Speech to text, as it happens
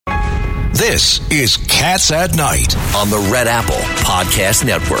This is Cats at Night on the Red Apple Podcast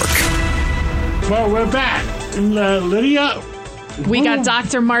Network. Well, we're back. Lydia? We got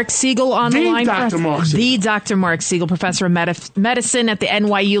Dr. Marc Siegel on the line. The Dr. Marc Siegel, professor of medicine at the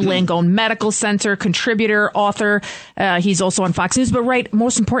NYU Langone Medical Center, contributor, author. He's also on Fox News, but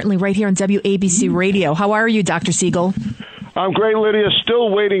most importantly, right here on WABC Radio. How are you, Dr. Siegel? I'm great, Lydia.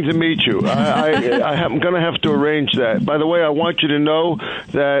 Still waiting to meet you. I'm going to have to arrange that. By the way, I want you to know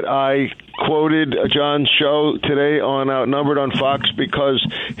that I quoted John's show today on Outnumbered on Fox because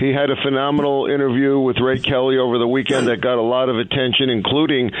he had a phenomenal interview with Ray Kelly over the weekend that got a lot of attention,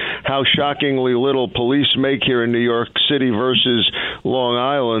 including how shockingly little police make here in New York City versus Long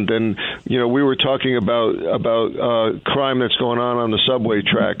Island. And, you know, we were talking about crime that's going on the subway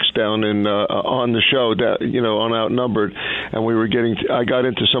tracks down in on the show, on Outnumbered. And we were I got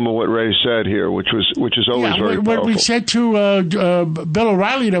into some of what Ray said here, which is always very powerful. What we said to Bill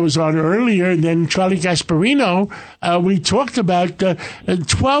O'Reilly that was on earlier, and then Charlie Gasparino, we talked about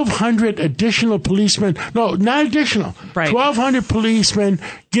 1,200 additional policemen. No, not additional. Right. 1,200 policemen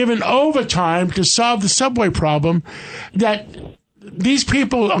given overtime to solve the subway problem. That these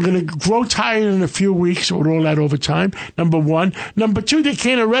people are going to grow tired in a few weeks with all that overtime, number one. Number two, they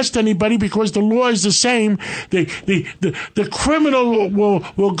can't arrest anybody because the law is the same. The criminal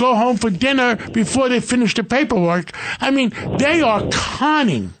will go home for dinner before they finish the paperwork. I mean, they are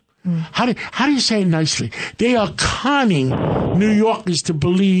conning. How do you say it nicely? They are conning New Yorkers to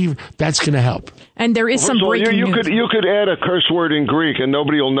believe that's going to help. And there is some breaking news. You could add a curse word in Greek and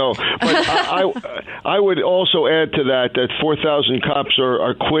nobody will know. But I would also add to that 4,000 cops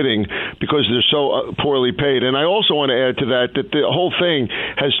are quitting because they're so poorly paid. And I also want to add to that the whole thing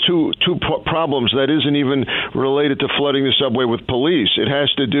has two problems that isn't even related to flooding the subway with police. It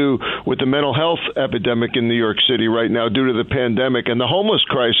has to do with the mental health epidemic in New York City right now due to the pandemic and the homeless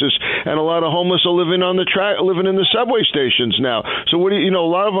crisis. And a lot of homeless are living on the living in the subway stations now. So a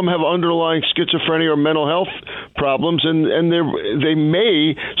lot of them have underlying schizophrenia or mental health problems, and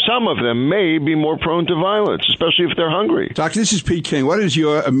some of them may be more prone to violence, especially if they're hungry. Doctor, this is Pete King. What is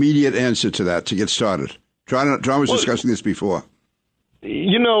your immediate answer to that to get started? John was discussing this before.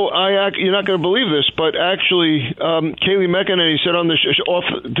 You're not going to believe this, but actually, Kayleigh McEnany said on the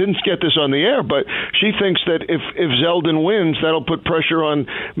didn't get this on the air, but she thinks that if Zeldin wins, that'll put pressure on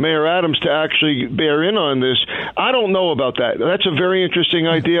Mayor Adams to actually bear in on this. I don't know about that. That's a very interesting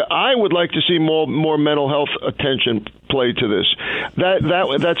idea. I would like to see more mental health attention played to this.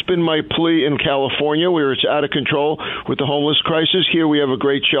 That's been my plea in California, where it's out of control with the homeless crisis. Here we have a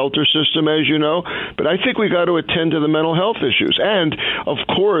great shelter system, as you know, but I think we got to attend to the mental health issues. And of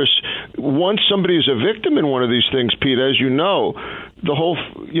course, once somebody is a victim in one of these things, Pete, as you know,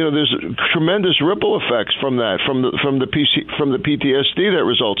 there's tremendous ripple effects from that, from the PTSD that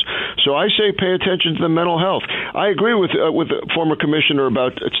results. So I say pay attention to the mental health. I agree with the former commissioner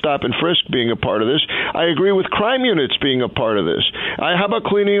about stop and frisk being a part of this. I agree with crime units being a part of this. How about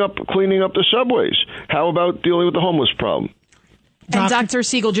cleaning up the subways? How about dealing with the homeless problem? And Dr.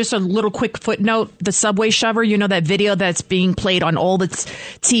 Siegel, just a little quick footnote, the subway shover, that video that's being played on all the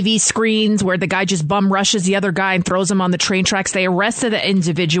TV screens where the guy just bum rushes the other guy and throws him on the train tracks. They arrested the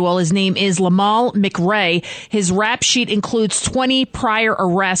individual. His name is Lamal McRae. His rap sheet includes 20 prior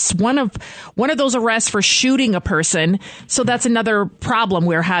arrests, one of those arrests for shooting a person. So that's another problem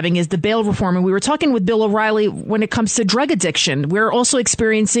we're having is the bail reform. And we were talking with Bill O'Reilly when it comes to drug addiction. We're also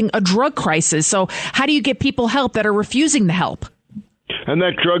experiencing a drug crisis. So how do you get people help that are refusing the help? And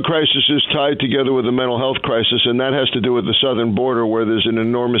that drug crisis is tied together with the mental health crisis, and that has to do with the southern border where there's an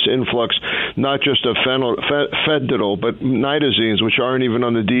enormous influx, not just of fentanyl, but nitazines, which aren't even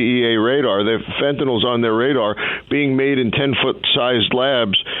on the DEA radar. Fentanyl's on their radar, being made in 10-foot-sized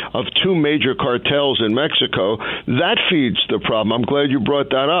labs of two major cartels in Mexico. That feeds the problem. I'm glad you brought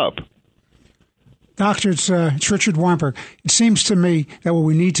that up. Doctor, it's Richard Weinberg. It seems to me that what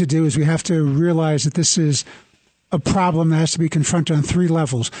we need to do is we have to realize that this is a problem that has to be confronted on three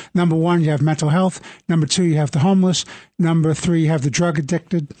levels. Number one, you have mental health. Number two, you have the homeless. Number three, you have the drug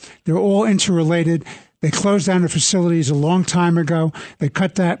addicted. They're all interrelated. They closed down the facilities a long time ago. They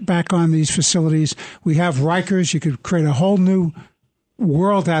cut that back on these facilities. We have Rikers. You could create a whole new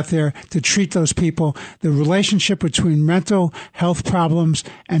world out there to treat those people. The relationship between mental health problems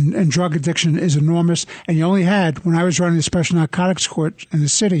and drug addiction is enormous. And you only had, when I was running the special narcotics court in the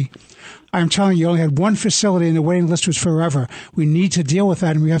city, I'm telling you, you only had one facility and the waiting list was forever. We need to deal with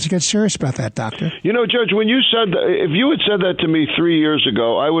that, and we have to get serious about that, Doctor. You know, Judge, when you said that, if you had said that to me 3 years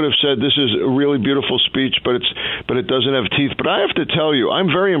ago, I would have said this is a really beautiful speech, but it doesn't have teeth. But I have to tell you, I'm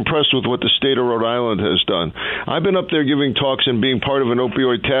very impressed with what the state of Rhode Island has done. I've been up there giving talks and being part of an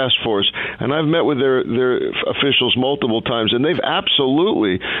opioid task force, and I've met with their officials multiple times, and they've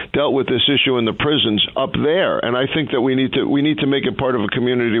absolutely dealt with this issue in the prisons up there. And I think that we need to make it part of a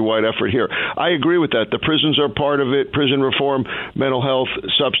community-wide effort here. I agree with that. The prisons are part of it. Prison reform, mental health,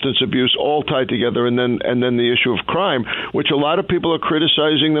 substance abuse, all tied together, and then the issue of crime, which a lot of people are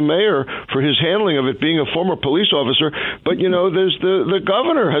criticizing the mayor for his handling of it, being a former police officer. But there's the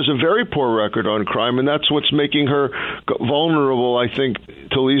governor has a very poor record on crime, and that's what's making her vulnerable, I think,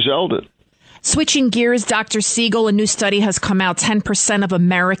 to Lee Zeldin. Switching gears, Dr. Siegel, a new study has come out. 10% of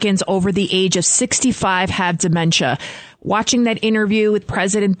Americans over the age of 65 have dementia. Watching that interview with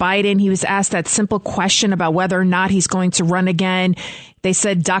President Biden, he was asked that simple question about whether or not he's going to run again. They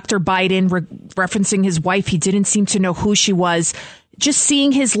said Dr. Biden, referencing his wife, he didn't seem to know who she was. Just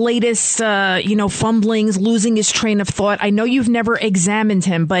seeing his latest, fumblings, losing his train of thought. I know you've never examined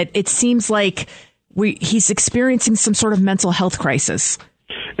him, but it seems like he's experiencing some sort of mental health crisis.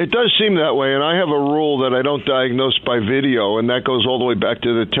 It does seem that way, and I have a rule that I don't diagnose by video, and that goes all the way back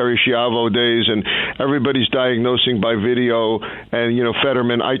to the Terry Schiavo days, and everybody's diagnosing by video, and,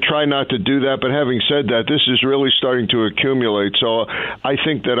 Fetterman. I try not to do that, but having said that, this is really starting to accumulate, so I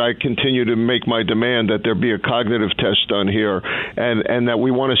think that I continue to make my demand that there be a cognitive test done here, and that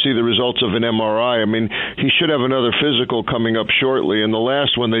we want to see the results of an MRI. I mean, he should have another physical coming up shortly, and the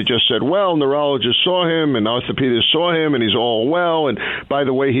last one they just said, well, neurologist saw him, and orthopedist saw him, and he's all well, and by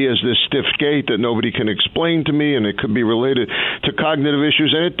the way, he has this stiff gait that nobody can explain to me, and it could be related to cognitive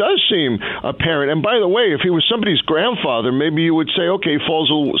issues, and it does seem apparent. And by the way, if he was somebody's grandfather, maybe you would say, okay, he falls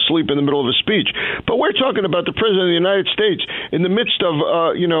asleep in the middle of a speech. But we're talking about the President of the United States in the midst of,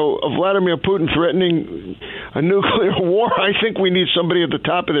 of Vladimir Putin threatening a nuclear war. I think we need somebody at the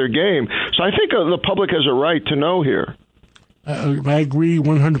top of their game. So I think the public has a right to know here. I agree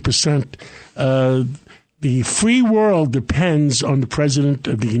 100%. The free world depends on the President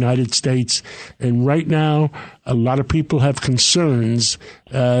of the United States. And right now, a lot of people have concerns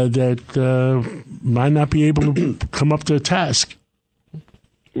that might not be able to come up to the task.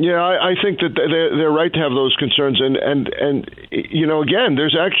 Yeah, I think that they're right to have those concerns, and again,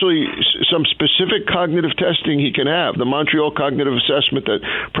 there's actually some specific cognitive testing he can have. The Montreal Cognitive Assessment that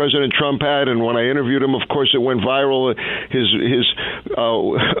President Trump had, and when I interviewed him, of course, it went viral. His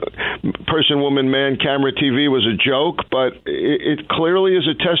person, woman, man, camera, TV was a joke, but it clearly is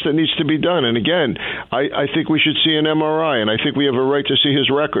a test that needs to be done. And again, I think we should see an MRI, and I think we have a right to see his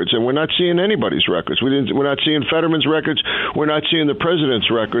records, and we're not seeing anybody's records. We're not seeing Fetterman's records. We're not seeing the president's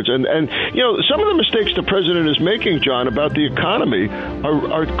records. And some of the mistakes the president is making, John, about the economy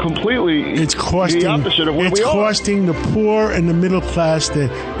are completely the opposite of what we are. It's costing the poor and the middle class the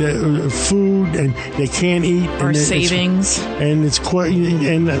food, and they can't eat. Or savings. And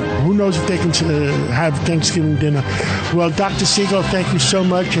who knows if they can have Thanksgiving dinner. Well, Dr. Siegel, thank you so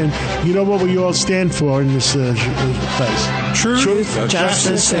much. And you know what we all stand for in this place? Truth,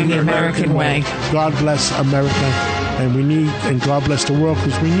 justice, and the American way. God bless America. And God bless the world,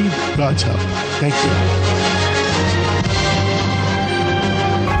 because we need God's help. Thank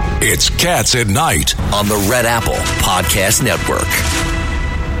you. It's Cats at Night on the Red Apple Podcast Network.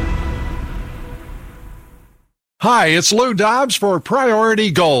 Hi, it's Lou Dobbs for Priority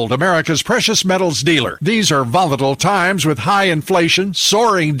Gold, America's precious metals dealer. These are volatile times with high inflation,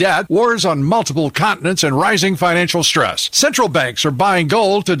 soaring debt, wars on multiple continents, and rising financial stress. Central banks are buying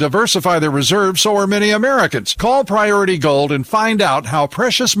gold to diversify their reserves, so are many Americans. Call Priority Gold and find out how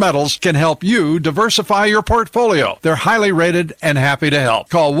precious metals can help you diversify your portfolio. They're highly rated and happy to help.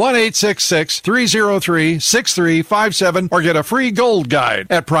 Call 1-866-303-6357 or get a free gold guide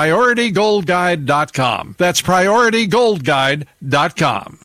at PriorityGoldGuide.com. That's PriorityGoldGuide.com.